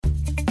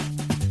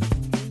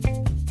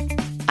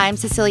I'm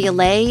Cecilia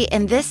Lay,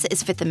 and this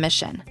is Fifth and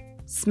Mission.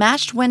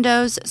 Smashed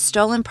windows,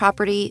 stolen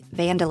property,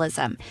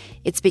 vandalism.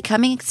 It's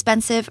becoming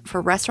expensive for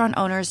restaurant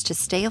owners to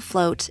stay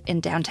afloat in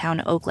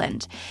downtown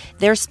Oakland.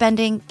 They're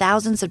spending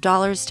thousands of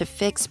dollars to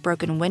fix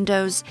broken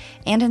windows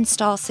and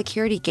install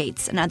security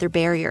gates and other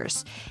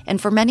barriers. And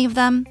for many of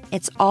them,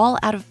 it's all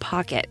out of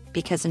pocket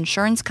because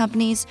insurance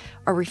companies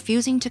are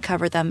refusing to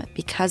cover them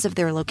because of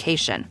their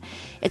location.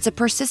 It's a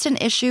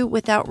persistent issue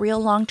without real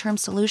long-term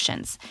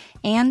solutions.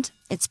 And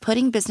it's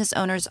putting business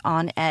owners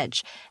on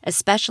edge,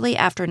 especially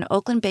after an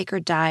Oakland baker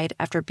died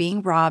after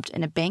being robbed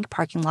in a bank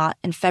parking lot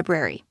in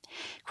February.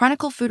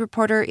 Chronicle food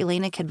reporter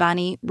Elena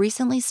Kadvani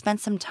recently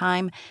spent some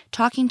time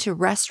talking to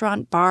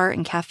restaurant, bar,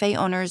 and cafe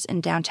owners in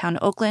downtown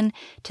Oakland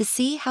to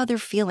see how they're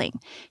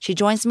feeling. She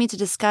joins me to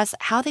discuss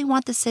how they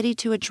want the city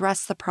to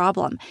address the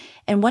problem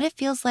and what it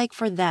feels like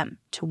for them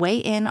to weigh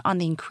in on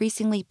the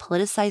increasingly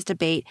politicized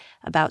debate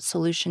about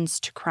solutions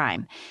to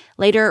crime.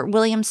 Later,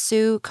 William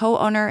Su,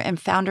 co-owner and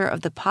founder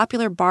of the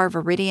popular bar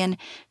Viridian,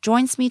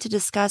 joins me to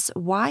discuss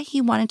why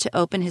he wanted to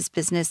open his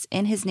business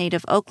in his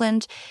native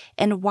Oakland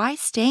and why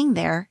staying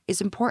there is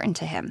important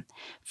to him.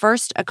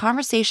 First, a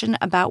conversation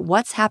about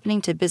what's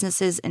happening to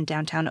businesses in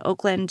downtown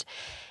Oakland.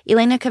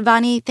 Elena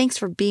Kadvani, thanks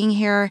for being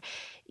here.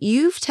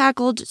 You've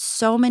tackled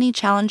so many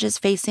challenges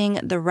facing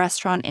the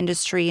restaurant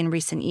industry in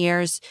recent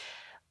years.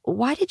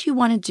 Why did you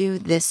want to do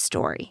this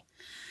story?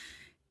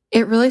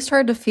 It really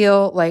started to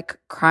feel like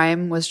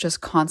crime was just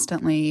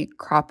constantly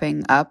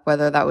cropping up,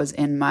 whether that was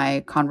in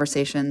my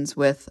conversations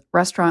with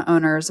restaurant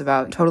owners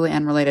about totally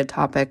unrelated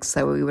topics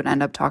that we would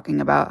end up talking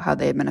about how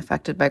they had been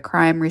affected by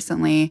crime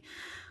recently,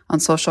 on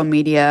social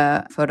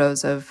media,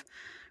 photos of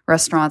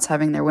restaurants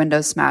having their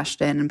windows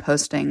smashed in and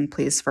posting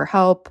pleas for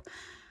help.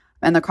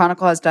 And the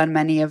Chronicle has done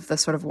many of the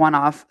sort of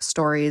one-off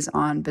stories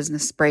on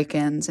business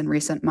break-ins in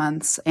recent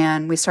months.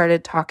 And we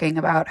started talking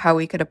about how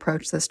we could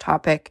approach this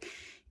topic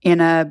in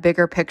a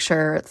bigger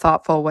picture,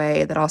 thoughtful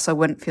way that also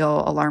wouldn't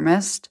feel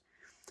alarmist.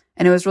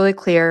 And it was really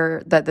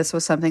clear that this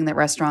was something that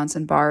restaurants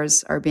and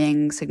bars are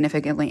being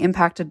significantly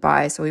impacted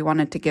by. So we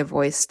wanted to give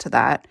voice to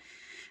that.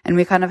 And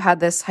we kind of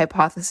had this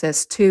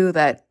hypothesis too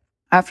that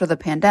after the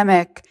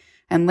pandemic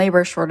and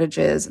labor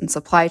shortages and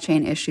supply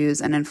chain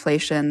issues and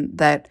inflation,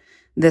 that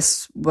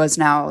this was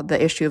now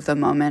the issue of the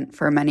moment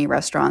for many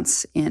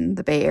restaurants in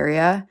the Bay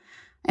Area.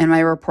 And my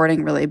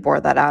reporting really bore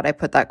that out. I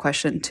put that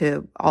question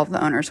to all of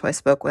the owners who I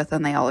spoke with,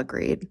 and they all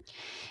agreed.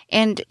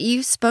 And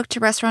you spoke to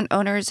restaurant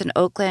owners in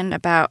Oakland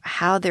about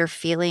how they're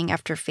feeling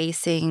after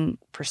facing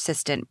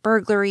persistent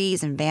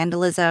burglaries and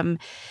vandalism.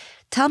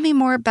 Tell me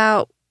more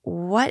about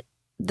what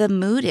the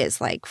mood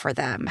is like for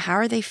them. How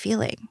are they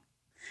feeling?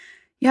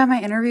 Yeah,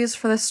 my interviews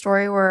for this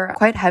story were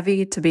quite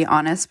heavy, to be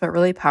honest, but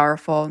really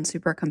powerful and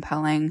super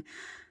compelling.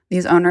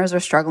 These owners are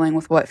struggling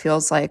with what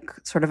feels like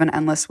sort of an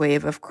endless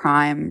wave of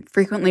crime,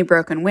 frequently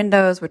broken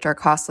windows, which are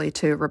costly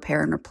to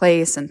repair and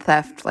replace, and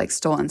theft like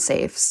stolen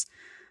safes.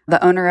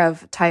 The owner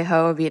of Tai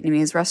Ho, a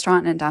Vietnamese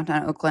restaurant in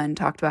downtown Oakland,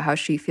 talked about how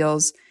she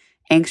feels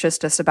anxious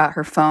just about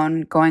her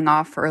phone going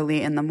off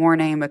early in the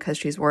morning because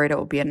she's worried it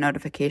will be a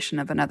notification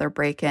of another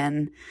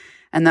break-in.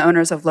 And the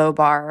owners of Low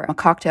Bar, a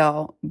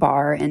cocktail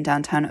bar in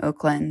downtown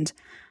Oakland,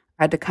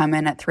 had to come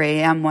in at 3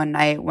 a.m. one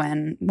night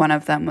when one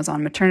of them was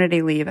on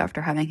maternity leave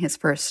after having his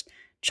first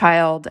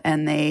child,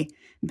 and they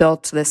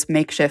built this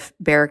makeshift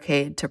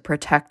barricade to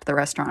protect the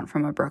restaurant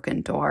from a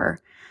broken door.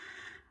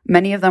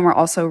 Many of them were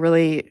also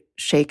really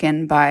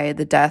shaken by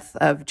the death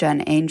of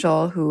Jen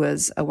Angel, who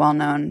was a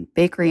well-known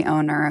bakery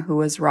owner who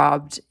was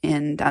robbed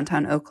in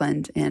downtown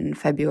Oakland in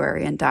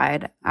February and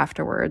died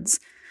afterwards.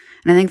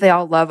 And I think they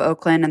all love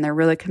Oakland and they're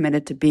really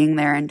committed to being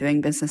there and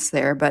doing business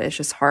there, but it's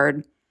just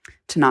hard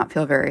to not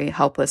feel very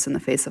helpless in the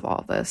face of all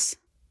of this.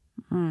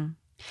 Mm.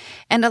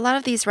 And a lot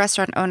of these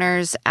restaurant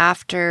owners,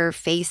 after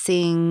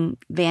facing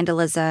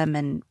vandalism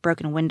and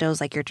broken windows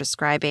like you're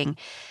describing,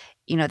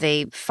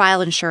 they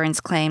file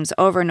insurance claims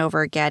over and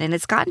over again. And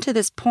it's gotten to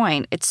this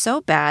point, it's so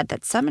bad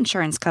that some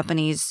insurance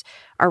companies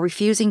are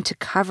refusing to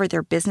cover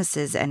their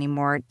businesses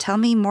anymore. Tell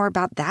me more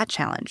about that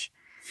challenge.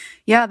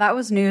 Yeah, that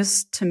was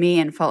news to me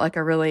and felt like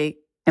a really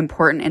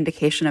important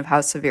indication of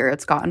how severe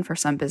it's gotten for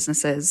some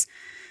businesses.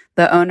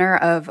 The owner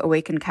of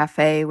Awaken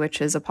Cafe,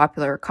 which is a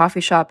popular coffee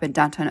shop in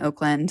downtown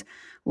Oakland,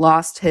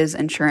 lost his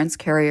insurance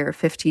carrier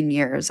 15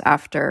 years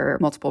after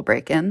multiple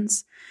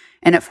break-ins.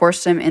 And it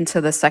forced him into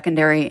the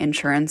secondary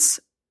insurance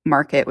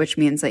market, which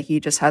means that he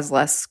just has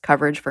less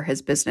coverage for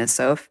his business.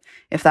 So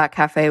if that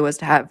cafe was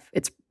to have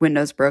its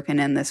windows broken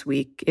in this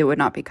week, it would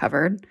not be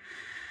covered.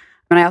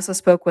 And I also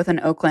spoke with an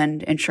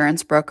Oakland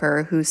insurance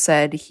broker who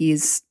said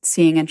he's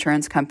seeing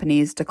insurance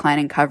companies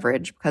declining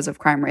coverage because of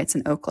crime rates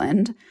in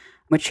Oakland,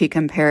 which he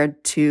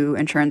compared to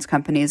insurance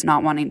companies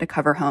not wanting to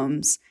cover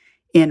homes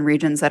in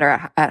regions that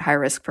are at high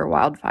risk for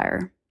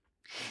wildfire.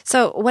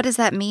 So what does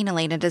that mean,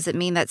 Elena? Does it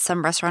mean that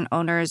some restaurant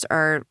owners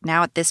are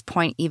now at this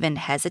point even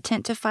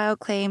hesitant to file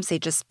claims? They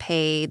just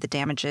pay the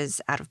damages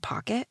out of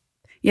pocket?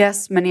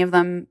 Yes, many of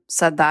them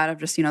said that of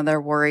just,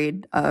 they're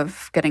worried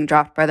of getting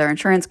dropped by their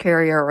insurance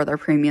carrier or their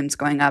premiums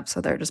going up,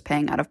 so they're just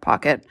paying out of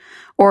pocket.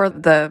 Or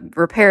the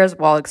repairs,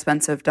 while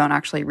expensive, don't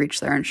actually reach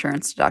their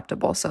insurance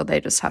deductible, so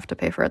they just have to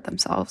pay for it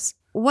themselves.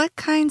 What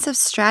kinds of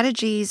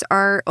strategies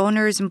are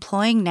owners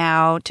employing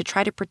now to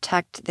try to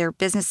protect their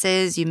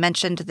businesses? You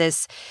mentioned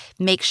this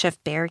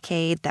makeshift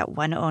barricade that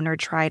one owner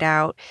tried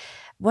out.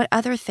 What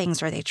other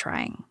things are they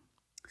trying?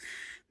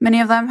 Many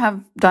of them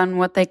have done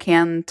what they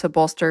can to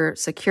bolster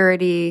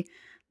security.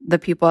 The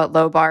people at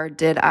Low Bar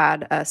did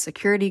add a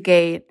security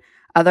gate.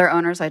 Other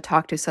owners I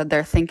talked to said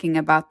they're thinking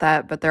about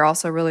that, but they're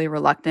also really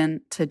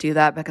reluctant to do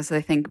that because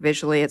they think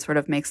visually it sort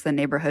of makes the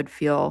neighborhood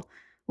feel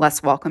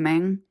less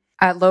welcoming.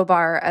 At Low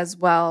Bar as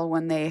well,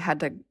 when they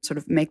had to sort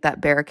of make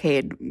that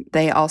barricade,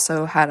 they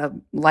also had a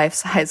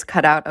life-size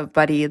cutout of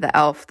Buddy the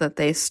elf that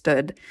they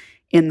stood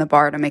in the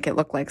bar to make it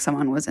look like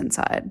someone was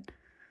inside.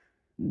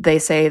 They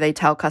say they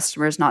tell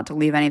customers not to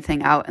leave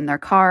anything out in their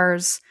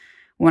cars.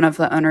 One of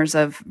the owners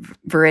of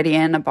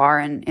Viridian, a bar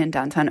in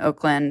downtown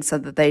Oakland,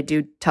 said that they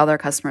do tell their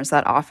customers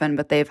that often,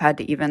 but they've had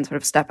to even sort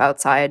of step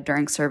outside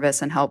during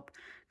service and help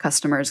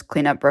customers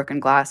clean up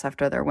broken glass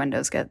after their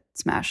windows get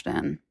smashed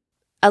in.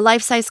 A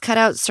life-size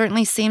cutout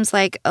certainly seems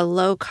like a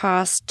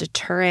low-cost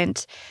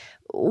deterrent.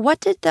 What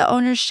did the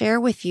owners share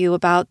with you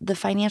about the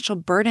financial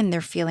burden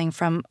they're feeling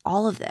from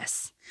all of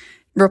this?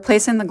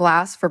 Replacing the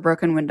glass for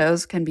broken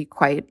windows can be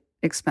quite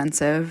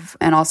expensive,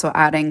 and also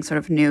adding sort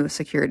of new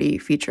security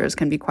features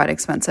can be quite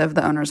expensive.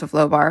 The owners of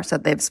Low Bar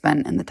said they've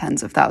spent in the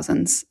tens of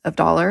thousands of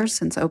dollars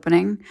since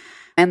opening.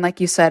 And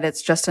like you said,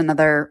 it's just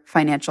another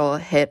financial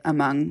hit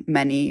among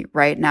many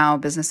right now.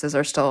 Businesses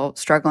are still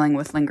struggling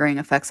with lingering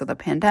effects of the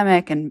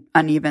pandemic and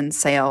uneven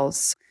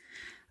sales.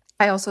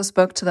 I also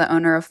spoke to the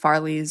owner of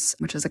Farley's,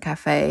 which is a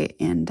cafe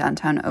in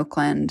downtown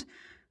Oakland,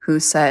 who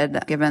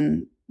said,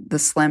 given the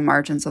slim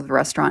margins of the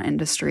restaurant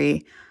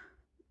industry,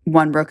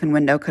 one broken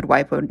window could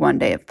wipe out one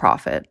day of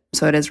profit.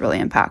 So it is really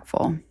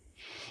impactful.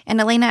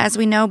 And Elena, as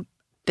we know,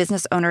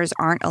 business owners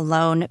aren't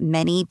alone.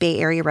 Many Bay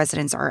Area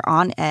residents are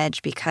on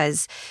edge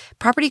because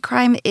property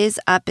crime is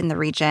up in the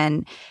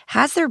region.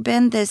 Has there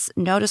been this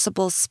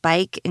noticeable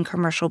spike in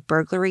commercial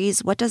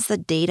burglaries? What does the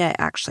data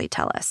actually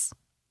tell us?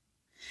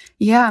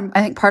 Yeah,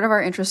 I think part of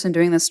our interest in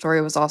doing this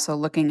story was also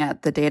looking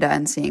at the data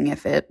and seeing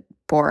if it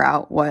bore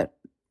out what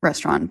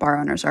restaurant and bar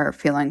owners are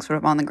feeling sort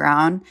of on the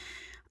ground.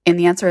 And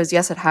the answer is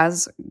yes, it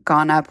has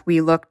gone up.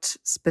 We looked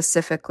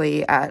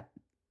specifically at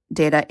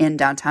data in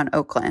downtown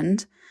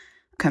Oakland,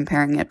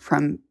 comparing it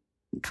from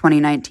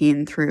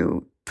 2019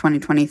 through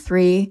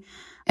 2023.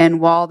 And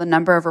while the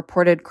number of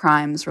reported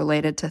crimes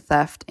related to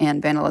theft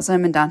and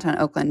vandalism in downtown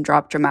Oakland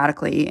dropped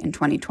dramatically in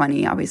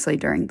 2020, obviously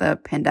during the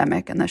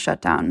pandemic and the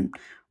shutdown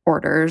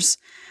orders,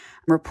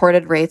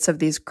 reported rates of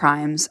these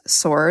crimes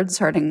soared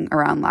starting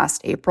around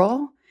last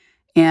April.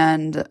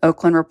 And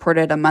Oakland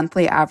reported a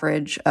monthly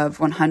average of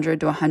 100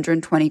 to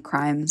 120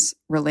 crimes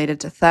related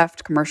to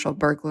theft, commercial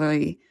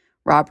burglary,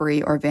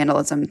 robbery, or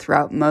vandalism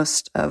throughout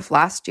most of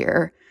last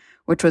year,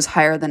 which was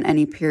higher than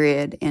any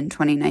period in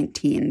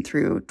 2019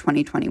 through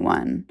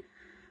 2021.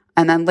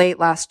 And then late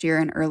last year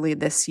and early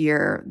this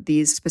year,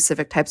 these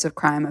specific types of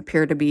crime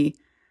appear to be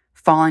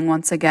falling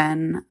once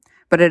again.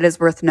 But it is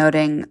worth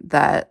noting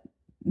that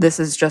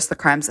this is just the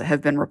crimes that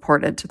have been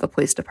reported to the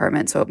police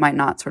department, so it might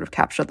not sort of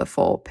capture the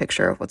full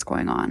picture of what's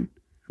going on.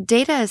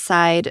 Data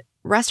aside,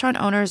 restaurant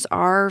owners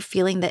are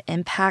feeling the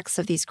impacts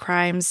of these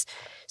crimes.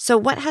 So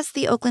what has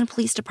the Oakland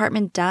Police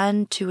Department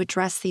done to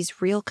address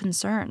these real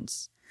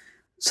concerns?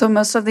 So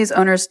most of these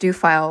owners do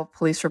file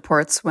police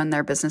reports when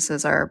their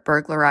businesses are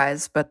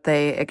burglarized, but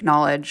they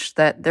acknowledge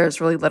that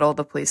there's really little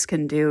the police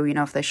can do,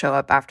 if they show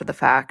up after the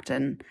fact,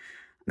 and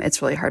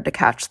it's really hard to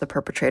catch the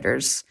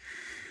perpetrators.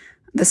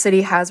 The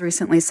city has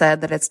recently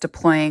said that it's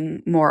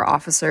deploying more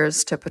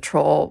officers to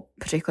patrol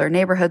particular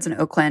neighborhoods in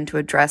Oakland to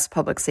address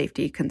public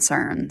safety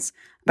concerns.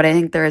 But I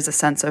think there is a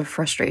sense of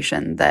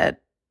frustration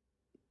that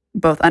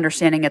both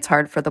understanding it's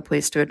hard for the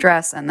police to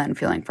address and then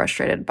feeling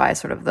frustrated by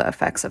sort of the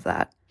effects of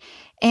that.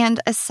 And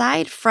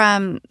aside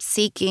from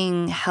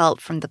seeking help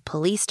from the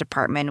police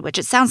department, which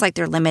it sounds like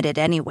they're limited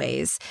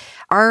anyways,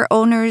 are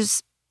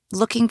owners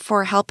looking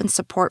for help and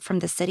support from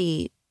the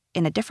city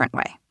in a different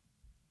way?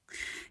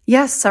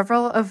 Yes,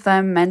 several of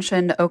them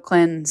mentioned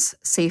Oakland's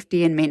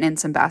Safety and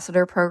Maintenance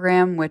Ambassador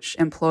Program, which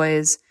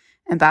employs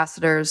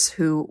ambassadors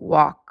who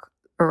walk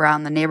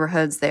around the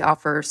neighborhoods. They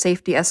offer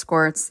safety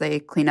escorts, they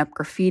clean up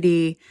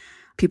graffiti.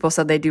 People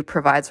said they do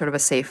provide sort of a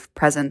safe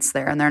presence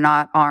there, and they're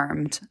not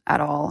armed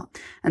at all.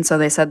 And so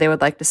they said they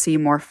would like to see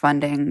more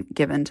funding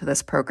given to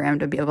this program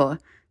to be able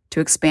to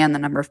expand the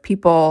number of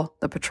people,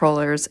 the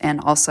patrollers, and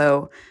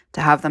also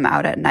to have them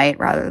out at night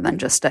rather than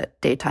just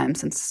at daytime,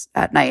 since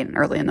at night and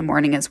early in the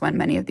morning is when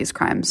many of these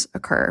crimes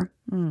occur.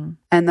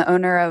 And the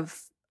owner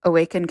of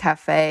Awaken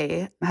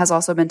Cafe has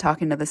also been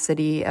talking to the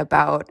city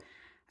about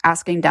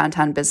asking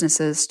downtown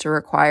businesses to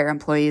require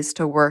employees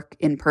to work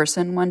in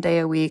person one day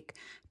a week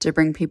to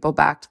bring people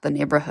back to the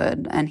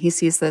neighborhood. And he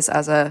sees this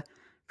as a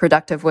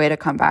productive way to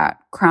combat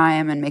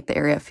crime and make the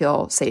area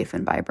feel safe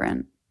and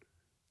vibrant.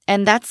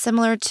 And that's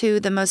similar to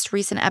the most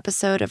recent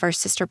episode of our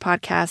sister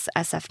podcast,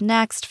 SF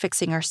Next,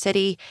 Fixing Our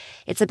City.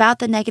 It's about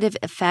the negative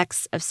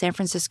effects of San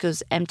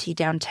Francisco's empty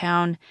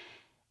downtown.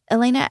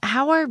 Elena,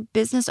 how are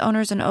business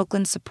owners in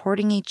Oakland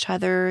supporting each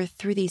other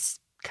through these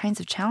kinds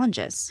of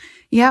challenges?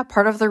 Yeah,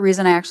 part of the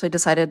reason I actually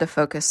decided to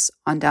focus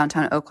on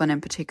downtown Oakland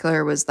in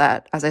particular was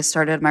that as I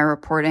started my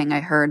reporting, I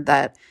heard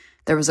that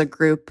there was a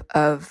group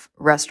of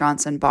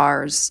restaurants and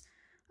bars,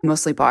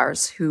 mostly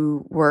bars,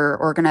 who were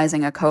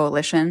organizing a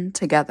coalition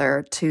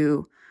together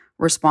to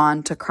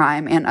respond to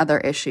crime and other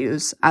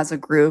issues as a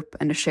group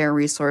and to share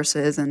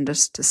resources and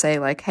just to say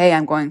like, hey,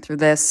 I'm going through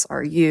this.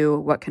 Are you?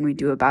 What can we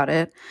do about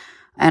it?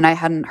 And I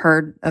hadn't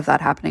heard of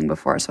that happening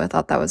before, so I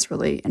thought that was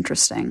really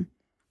interesting.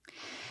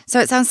 So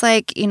it sounds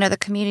like, the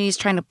community is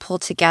trying to pull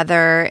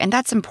together, and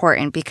that's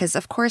important because,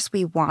 of course,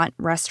 we want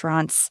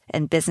restaurants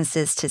and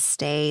businesses to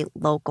stay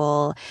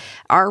local.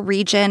 Our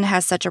region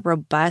has such a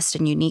robust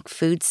and unique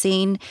food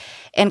scene,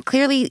 and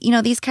clearly,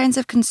 these kinds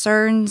of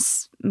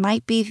concerns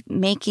might be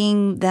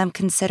making them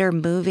consider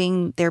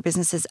moving their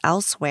businesses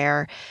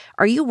elsewhere.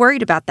 Are you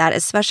worried about that,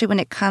 especially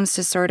when it comes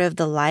to sort of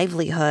the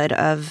livelihood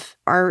of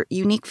our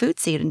unique food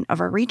scene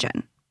of our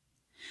region?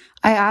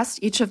 I asked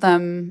each of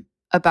them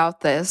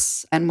about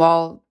this, and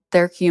while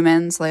they're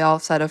humans, they all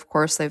said, of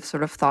course, they've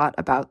sort of thought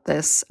about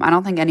this. I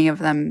don't think any of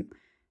them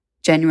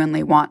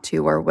genuinely want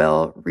to or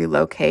will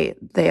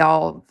relocate. They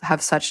all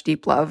have such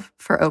deep love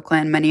for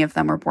Oakland. Many of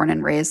them were born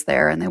and raised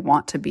there, and they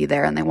want to be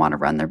there, and they want to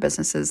run their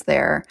businesses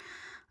there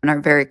and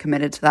are very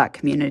committed to that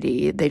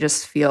community. They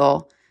just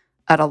feel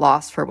at a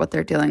loss for what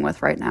they're dealing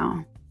with right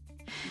now.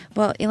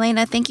 Well,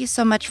 Elena, thank you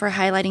so much for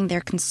highlighting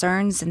their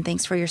concerns, and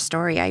thanks for your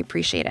story. I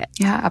appreciate it.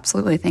 Yeah,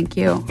 absolutely. Thank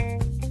you.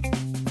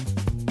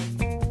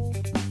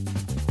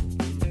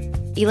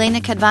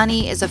 Elena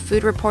Kadvani is a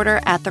food reporter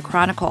at The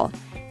Chronicle.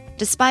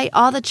 Despite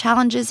all the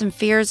challenges and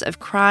fears of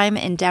crime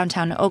in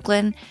downtown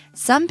Oakland,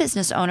 some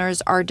business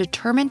owners are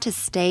determined to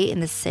stay in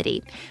the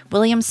city.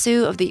 William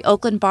Su of the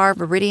Oakland bar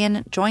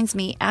Viridian joins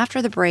me after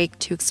the break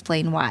to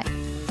explain why.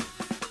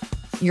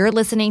 You're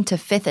listening to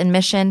Fifth and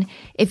Mission.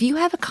 If you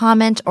have a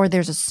comment or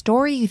there's a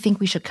story you think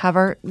we should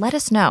cover, let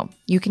us know.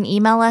 You can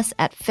email us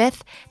at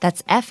fifth,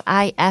 that's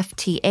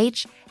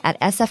FIFTH, at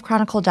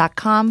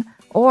sfchronicle.com,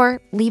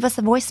 or leave us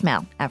a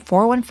voicemail at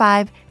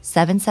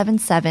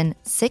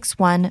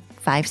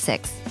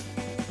 415-777-6156.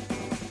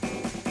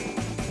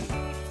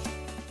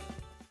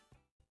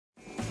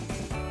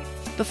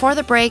 Before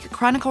the break,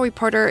 Chronicle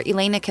reporter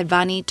Elena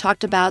Kadvani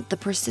talked about the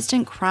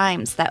persistent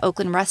crimes that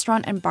Oakland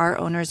restaurant and bar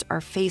owners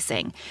are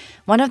facing.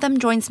 One of them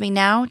joins me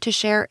now to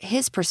share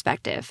his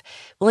perspective.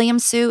 William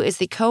Su is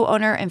the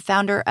co-owner and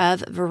founder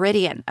of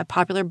Viridian, a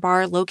popular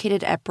bar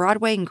located at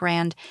Broadway and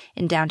Grand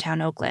in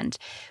downtown Oakland.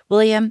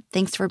 William,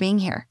 thanks for being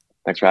here.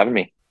 Thanks for having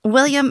me.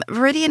 William,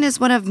 Viridian is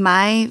one of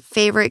my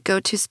favorite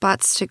go-to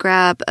spots to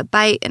grab a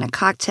bite and a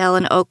cocktail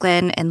in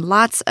Oakland, and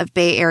lots of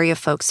Bay Area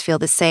folks feel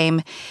the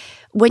same.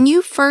 When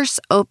you first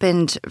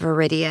opened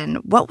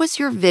Viridian, what was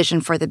your vision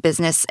for the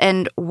business,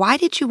 and why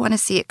did you want to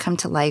see it come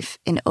to life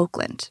in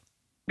Oakland?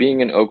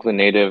 Being an Oakland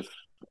native,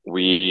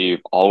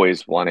 we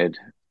always wanted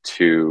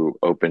to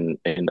open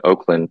in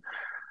Oakland.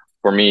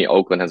 For me,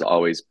 Oakland has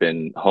always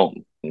been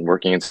home. And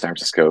working in San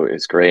Francisco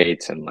is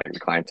great, and the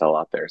clientele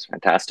out there is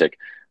fantastic.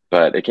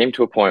 But it came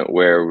to a point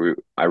where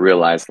I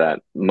realized that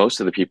most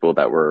of the people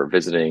that were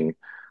visiting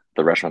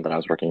the restaurant that I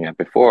was working at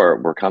before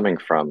were coming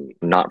from,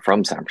 not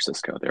from San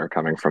Francisco. They were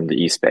coming from the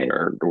East Bay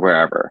or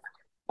wherever.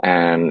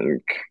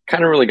 And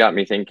kind of really got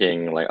me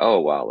thinking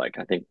oh, wow, I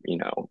think,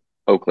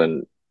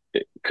 Oakland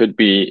it could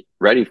be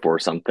ready for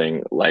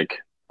something like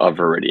a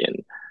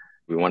Viridian.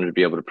 We wanted to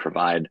be able to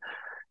provide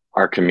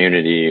our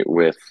community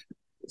with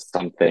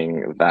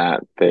something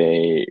that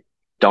they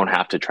don't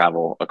have to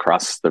travel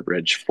across the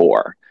bridge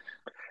for.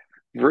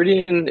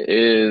 Viridian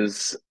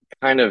is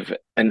kind of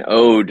an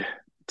ode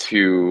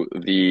to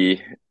the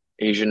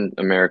Asian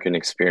American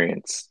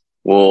experience.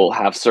 We'll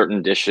have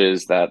certain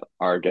dishes that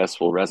our guests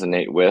will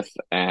resonate with.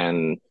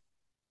 And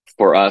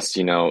for us,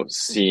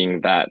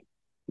 seeing that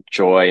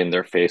joy in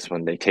their face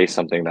when they taste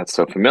something that's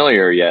so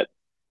familiar, yet,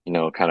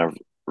 kind of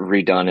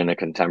redone in a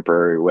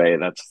contemporary way,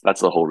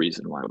 that's the whole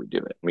reason why we do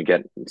it. We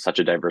get such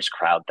a diverse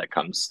crowd that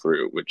comes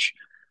through, which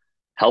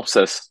helps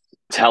us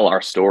tell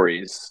our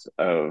stories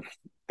of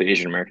the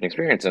Asian American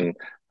experience. And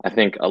I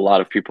think a lot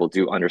of people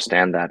do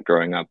understand that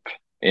growing up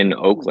in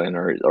Oakland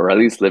or at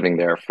least living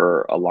there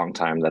for a long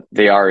time, that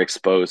they are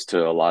exposed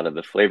to a lot of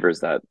the flavors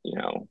that,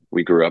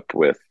 we grew up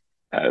with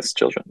as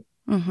children.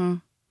 Mm-hmm.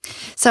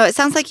 So it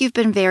sounds like you've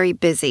been very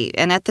busy.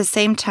 And at the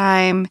same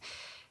time,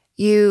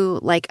 you,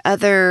 like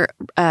other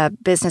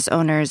business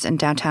owners in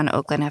downtown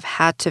Oakland, have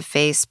had to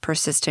face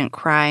persistent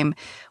crime.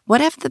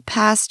 What have the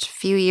past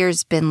few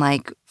years been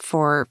like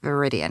for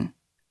Viridian?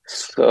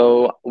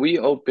 So we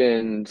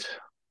opened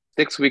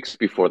 6 weeks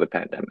before the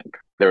pandemic.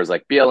 There was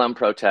BLM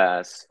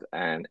protests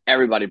and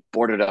everybody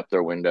boarded up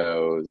their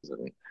windows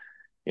and,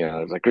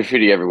 there was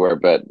graffiti everywhere.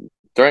 But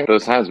during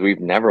those times, we've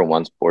never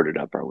once boarded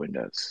up our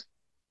windows.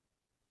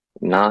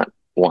 Not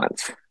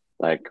once.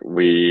 Like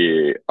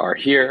we are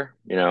here,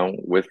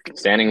 with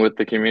standing with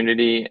the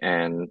community,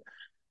 and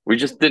we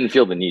just didn't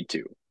feel the need to.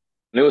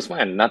 And it was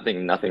fine.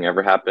 Nothing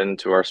ever happened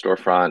to our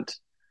storefront.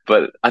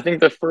 But I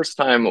think the first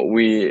time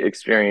we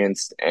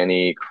experienced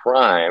any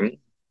crime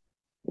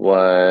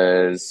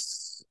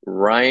was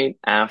right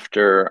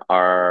after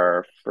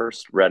our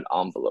first red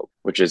envelope,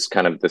 which is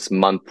kind of this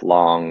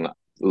month-long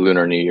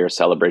Lunar New Year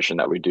celebration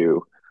that we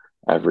do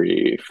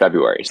every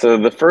February. So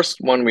the first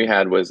one we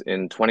had was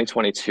in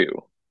 2022.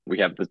 We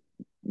have the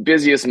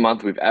busiest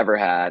month we've ever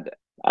had,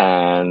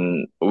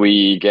 and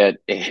we get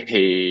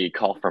a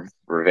call from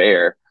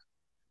Revere,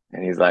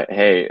 and he's like,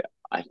 "Hey,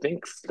 I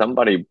think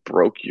somebody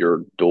broke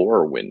your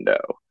door window."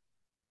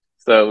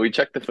 So we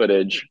checked the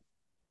footage,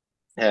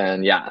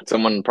 and yeah,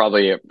 someone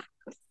probably at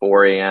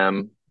 4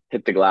 a.m.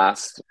 hit the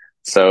glass.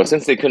 So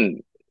since they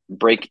couldn't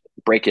break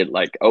it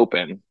like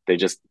open, they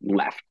just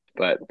left.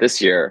 But this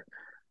year,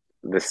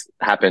 this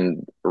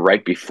happened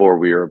right before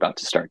we were about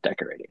to start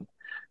decorating.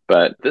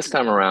 But this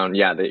time around,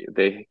 yeah,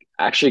 they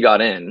actually got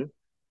in.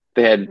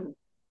 They had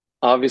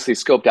obviously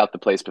scoped out the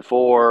place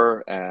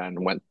before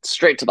and went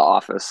straight to the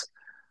office,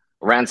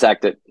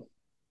 ransacked it,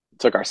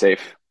 took our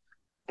safe.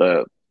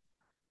 The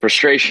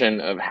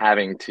frustration of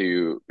having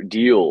to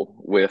deal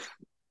with,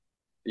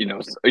 you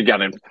got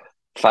to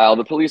file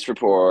the police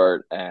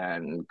report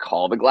and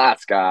call the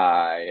glass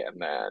guy,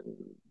 and then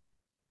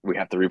we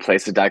have to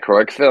replace the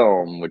dichroic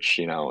film, which,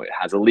 it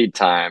has a lead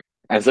time.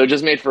 And so it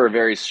just made for a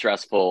very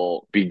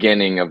stressful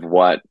beginning of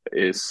what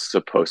is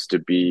supposed to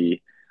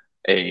be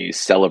a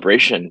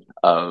celebration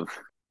of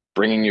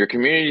bringing your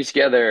community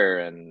together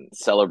and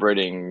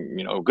celebrating,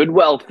 good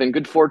wealth and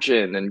good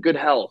fortune and good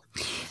health.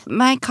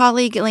 My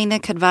colleague Elena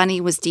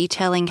Kadvani was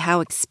detailing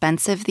how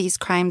expensive these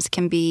crimes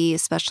can be,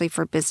 especially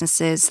for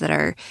businesses that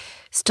are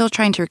still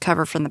trying to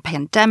recover from the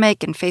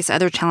pandemic and face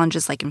other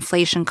challenges like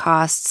inflation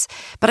costs.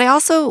 But I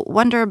also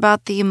wonder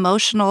about the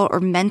emotional or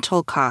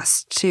mental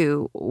costs,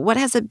 too. What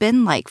has it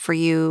been like for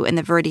you and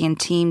the Viridian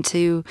team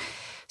to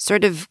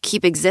sort of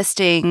keep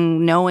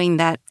existing, knowing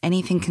that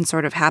anything can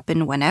sort of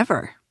happen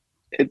whenever?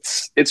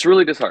 It's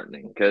really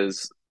disheartening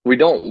because we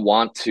don't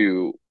want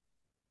to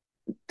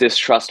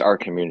distrust our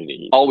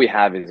community. All we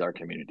have is our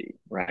community,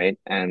 right?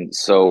 And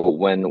so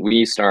when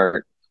we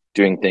start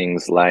doing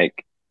things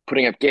like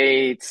putting up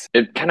gates,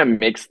 it kind of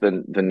makes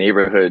the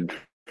neighborhood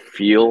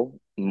feel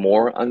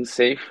more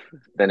unsafe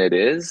than it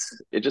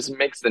is. It just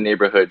makes the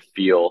neighborhood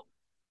feel,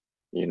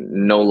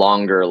 no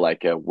longer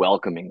like a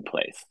welcoming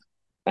place.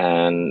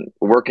 And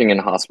working in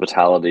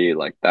hospitality,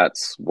 like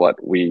that's what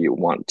we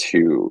want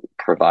to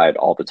provide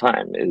all the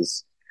time,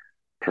 is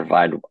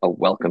provide a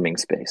welcoming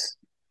space.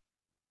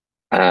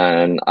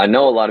 And I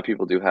know a lot of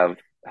people do have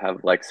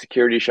like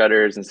security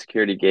shutters and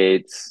security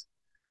gates,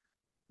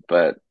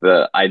 but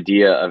the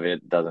idea of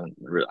it doesn't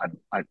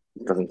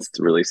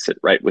really sit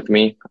right with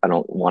me. I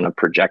don't want to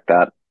project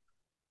that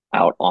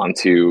out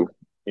onto,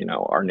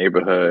 our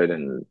neighborhood,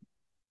 and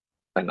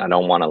I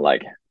don't want to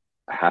like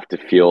have to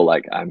feel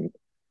like I'm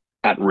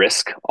at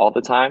risk all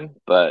the time.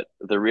 But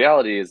the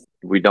reality is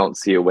we don't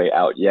see a way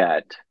out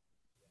yet.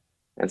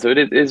 And so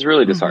it is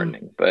really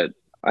disheartening. But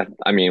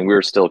I mean,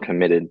 we're still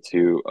committed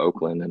to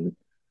Oakland, and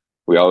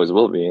we always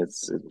will be.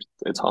 It's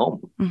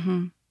home.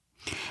 Mm-hmm.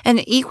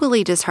 And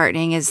equally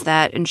disheartening is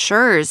that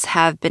insurers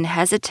have been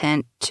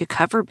hesitant to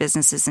cover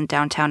businesses in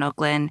downtown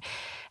Oakland.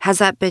 Has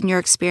that been your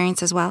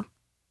experience as well?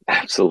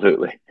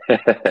 Absolutely.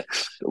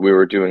 We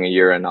were doing a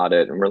year-end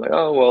audit, and we're like,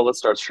 oh, well, let's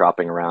start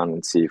shopping around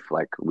and see if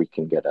like we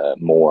can get a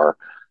more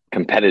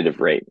competitive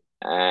rate.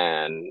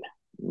 And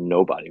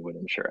nobody would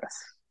insure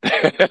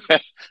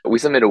us. We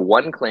submitted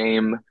one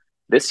claim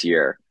this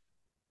year,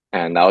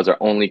 and that was our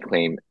only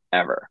claim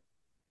ever.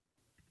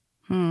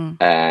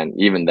 And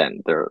even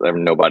then, there were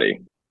nobody.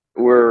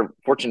 We're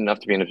fortunate enough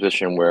to be in a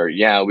position where,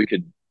 yeah, we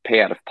could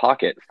pay out of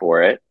pocket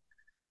for it,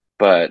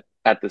 but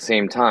at the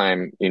same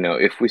time,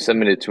 if we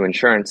submit it to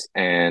insurance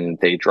and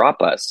they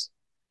drop us,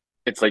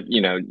 it's like,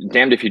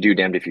 damned if you do,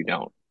 damned if you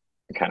don't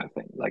kind of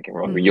thing. Like,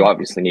 you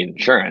obviously need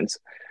insurance,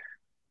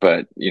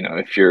 but,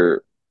 if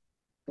you're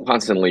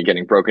constantly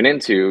getting broken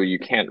into, you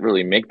can't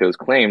really make those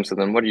claims. So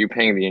then what are you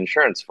paying the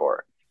insurance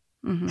for?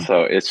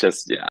 So it's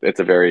just, yeah,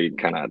 it's a very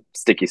kind of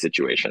sticky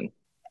situation.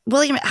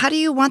 William, how do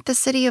you want the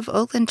city of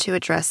Oakland to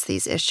address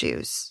these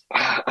issues?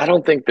 I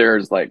don't think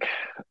there's like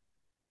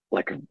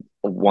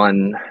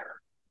one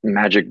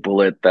magic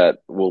bullet that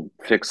will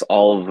fix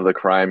all of the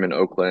crime in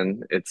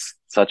Oakland. It's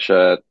such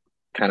a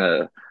kind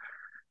of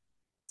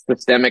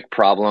systemic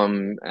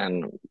problem,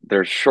 and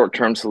there's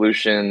short-term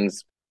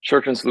solutions.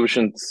 Short-term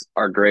solutions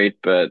are great,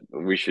 but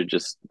we should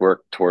just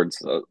work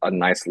towards a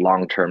nice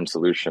long-term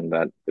solution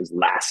that is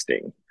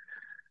lasting.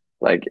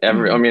 Like I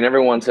mean,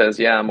 everyone says,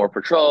 yeah, more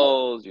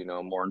patrols,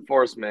 more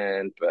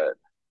enforcement, but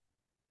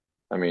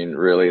I mean,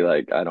 really,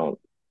 like, I don't.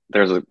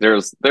 There's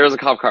a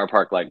cop car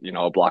parked like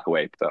a block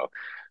away, so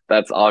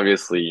that's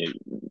obviously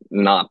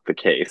not the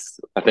case.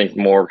 I think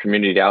more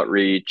community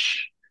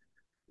outreach,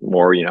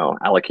 more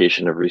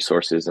allocation of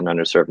resources in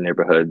underserved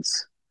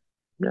neighborhoods.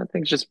 I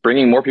think just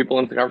bringing more people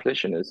into the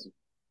conversation is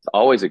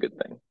always a good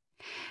thing.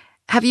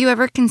 Have you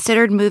ever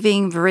considered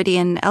moving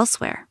Viridian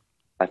elsewhere?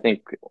 I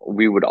think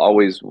we would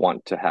always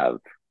want to have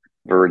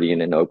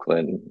Viridian in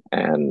Oakland,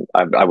 and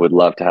I would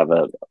love to have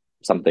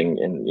something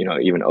in,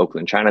 even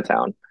Oakland,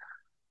 Chinatown.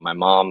 My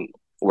mom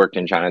worked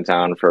in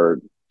Chinatown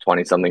for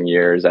 20 something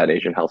years at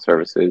Asian Health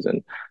Services,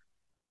 and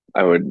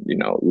I would,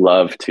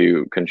 love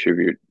to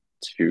contribute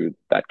to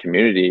that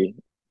community,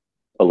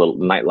 a little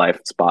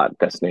nightlife spot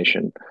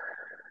destination.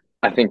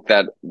 I think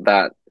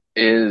that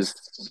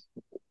is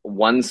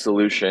one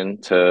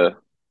solution to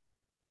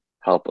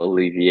help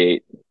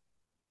alleviate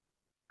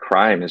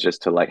crime, is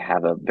just to like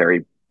have a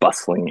very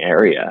bustling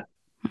area.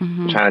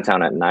 Mm-hmm.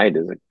 Chinatown at night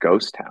is a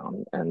ghost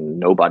town and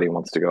nobody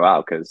wants to go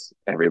out because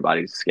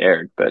everybody's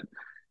scared. But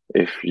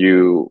if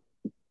you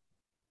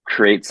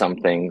create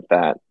something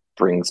that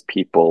brings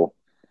people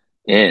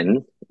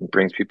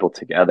brings people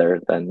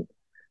together, then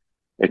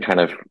it kind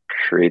of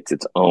creates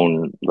its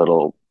own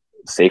little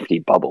safety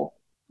bubble.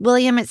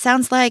 William, it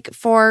sounds like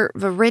for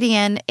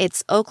Viridian,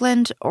 it's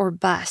Oakland or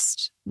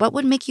bust. What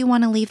would make you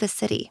want to leave the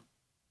city?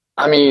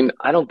 I mean,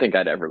 I don't think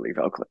I'd ever leave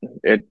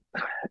Oakland.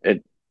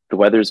 The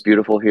weather's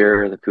beautiful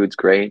here. The food's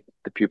great.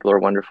 The people are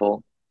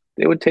wonderful.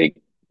 It would take,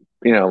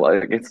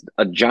 like it's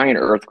a giant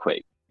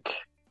earthquake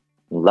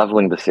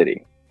leveling the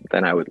city.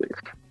 Then I would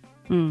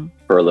leave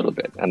for a little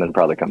bit and then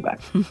probably come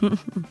back.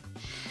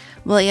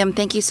 William,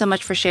 thank you so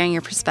much for sharing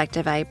your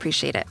perspective. I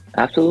appreciate it.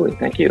 Absolutely.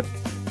 Thank you.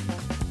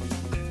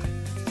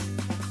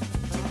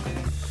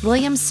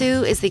 William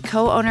Su is the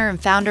co-owner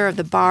and founder of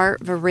the bar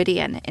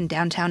Viridian in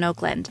downtown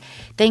Oakland.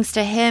 Thanks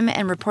to him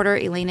and reporter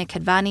Elena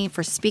Kadvani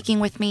for speaking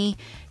with me.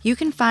 You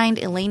can find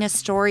Elena's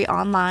story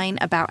online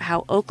about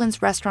how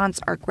Oakland's restaurants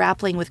are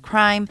grappling with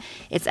crime.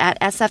 It's at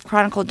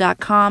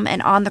sfchronicle.com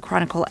and on the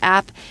Chronicle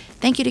app.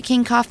 Thank you to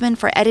King Kaufman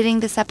for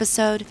editing this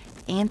episode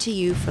and to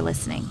you for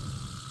listening.